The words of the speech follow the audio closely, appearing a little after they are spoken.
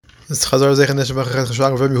This Chazar Zeichen Neshama Chachat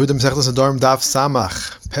Chashvag Rav Yehuda Mesechtas Nedarim Daf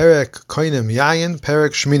Samach Perek Koinim Yayin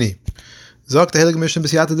Perek Shmini. Zok the Heilige Mishnah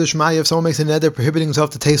B'siyata D'Shmaya. If someone makes a neder prohibiting himself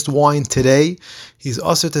to taste wine today, he's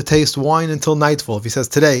also to taste wine until nightfall. If he says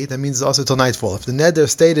today, that means it's also till nightfall. If the neder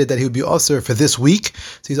stated that he would be also for this week,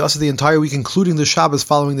 so he's also the entire week, including the Shabbos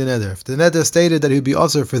following the neder. If the neder stated that he would be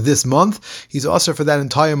also for this month, he's also for that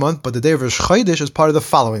entire month, but the day of Rosh Chodesh is part of the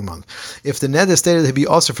following month. If the neder stated he'd be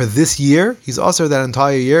also for this year, he's also that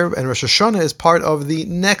entire year, and Rosh Hashanah is part of the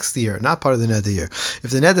next year, not part of the neder year. If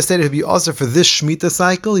the neder stated he'd be also for this Shemitah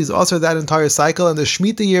cycle, he's also that entire cycle, and the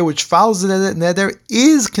Shemitah year which follows the neder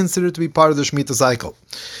is considered to be part of the Shemitah cycle.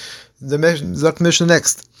 The Mishnah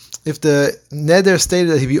next. If the neder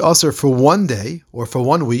stated that he'd be usher for one day, or for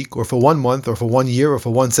 1 week, or for 1 month, or for 1 year, or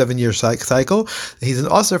for 1 7-year cycle, he's an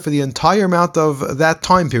usher for the entire amount of that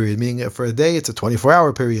time period, meaning for a day it's a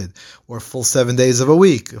 24-hour period, or full 7 days of a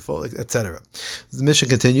week, etc. The Mishnah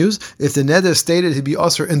continues, if the neder stated he'd be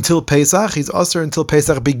usher until Pesach, he's usher until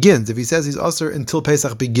Pesach begins. If he says he's usher until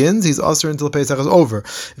Pesach begins, he's usher until Pesach is over.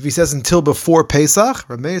 If he says until before Pesach,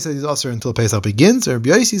 Rav Meir says he's usher until Pesach begins, or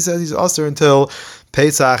Rabbi Yossi says he's usher until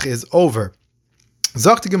Pesach is over.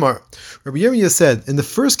 Zok the Gemara. Rabbi Yirmiyah said, in the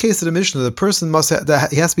first case of the Mishnah, the person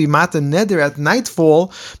he has to be mata neder at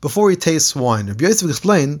nightfall before he tastes wine. Rabbi Yosef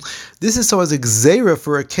explained, this is so as a gzeira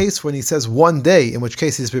for a case when he says 1 day, in which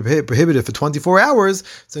case he's prohibited for 24 hours.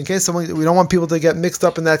 So in case we don't want people to get mixed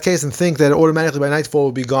up in that case and think that automatically by nightfall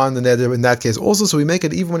will be gone the neder in that case also. So we make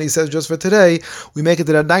it, even when he says just for today, we make it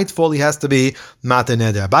that at nightfall he has to be mata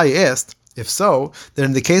neder. Abaye asked, if so, then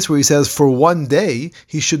in the case where he says for 1 day,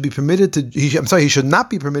 he should not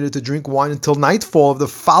be permitted to drink wine until nightfall of the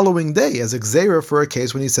following day, as a gzeira for a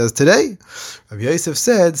case when he says today. Rabbi Yosef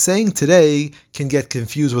said, saying today can get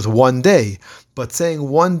confused with 1 day, but saying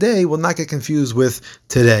 1 day will not get confused with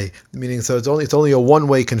today. Meaning, so it's only a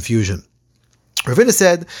one-way confusion. Ravina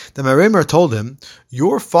said that Maremer told him,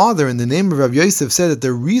 your father in the name of Rabbi Yosef said that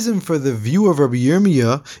the reason for the view of Rabbi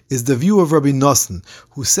Yirmiyah is the view of Rabbi Nosson,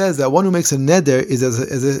 who says that one who makes a neder is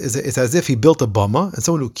as if he built a bama, and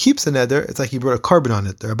someone who keeps a neder, it's like he brought a carbon on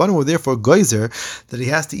it. The Rabbanim were therefore geyser that he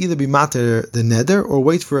has to either be mater the neder or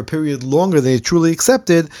wait for a period longer than he truly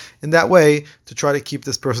accepted, in that way to try to keep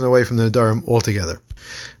this person away from the Nedarim altogether.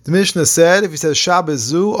 The Mishnah said, if he says Shabbos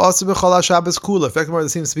zu, also b'chala Shabbos kula. In fact,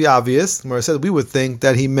 this seems to be obvious. The Gemara said we would think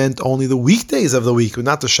that he meant only the weekdays of the week, but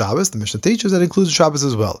not the Shabbos. The Mishnah teaches that includes Shabbos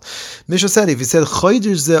as well. Mishnah said, if he said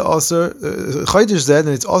chodesh zeh,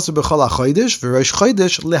 then it's also b'chala chodesh, v'rosh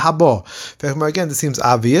chodesh lehabo. In fact, again, this seems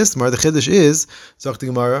obvious. The chiddush is, Zok the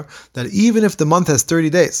Gemara, that even if the month has 30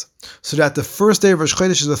 days, so that the first day of Rosh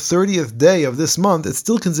Chodesh is the 30th day of this month, it's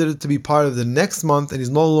still considered to be part of the next month, and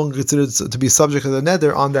he's no longer considered to be subject to the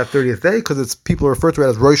neder on that 30th day, because people refer to it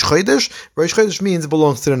as Rosh Chodesh. Rosh Chodesh means it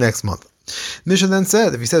belongs to the next month. Mishnah then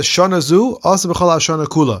said, if he says Shana zu, also b'chala Shana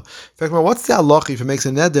kula. In fact, what's the halacha if he makes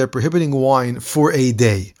a neder prohibiting wine for a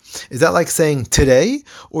day? Is that like saying today,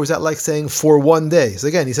 or is that like saying for 1 day? So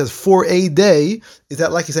again, he says for a day. Is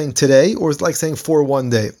that like he's saying today, or is it like saying for 1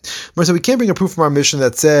 day? So we can't bring a proof from our Mishnah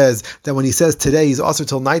that says that when he says today, he's also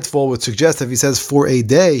till nightfall, which suggests that if he says for a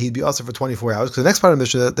day, he'd be also for 24 hours. Because the next part of the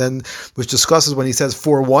Mishnah then, which discusses when he says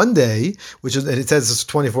for 1 day, and it says it's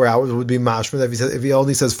 24 hours, it would be mashma. If he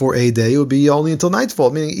only says for a day, it would be only until nightfall.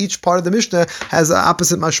 Meaning each part of the Mishnah has the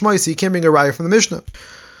opposite mashmai, so you can't bring a raya from the Mishnah.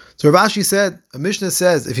 So Rav Ashi said, a Mishnah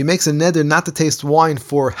says, if he makes a neder not to taste wine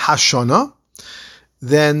for Hashana,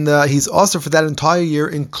 then he's also for that entire year,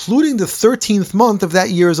 including the 13th month of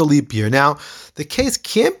that year as a leap year. Now, the case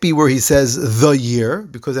can't be where he says the year,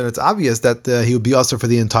 because then it's obvious that he would be also for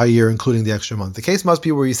the entire year, including the extra month. The case must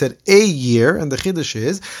be where he said a year, and the chiddush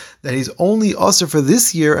is that he's only also for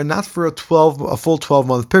this year and not for a full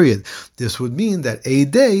 12-month period. This would mean that a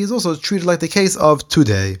day is also treated like the case of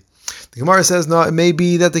today. The Gemara says, no, it may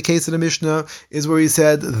be that the case of the Mishnah is where he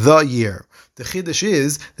said the year. The chiddush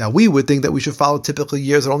is that we would think that we should follow typical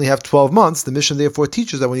years that only have 12 months. The Mishnah therefore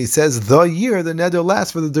teaches that when he says the year, the neder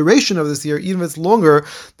lasts for the duration of this year, even if it's longer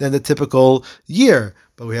than the typical year.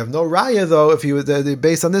 But we have no raya, though. If he was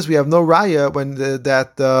based on this, we have no raya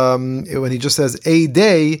when he just says a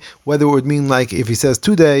day, whether it would mean like if he says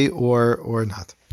today or not.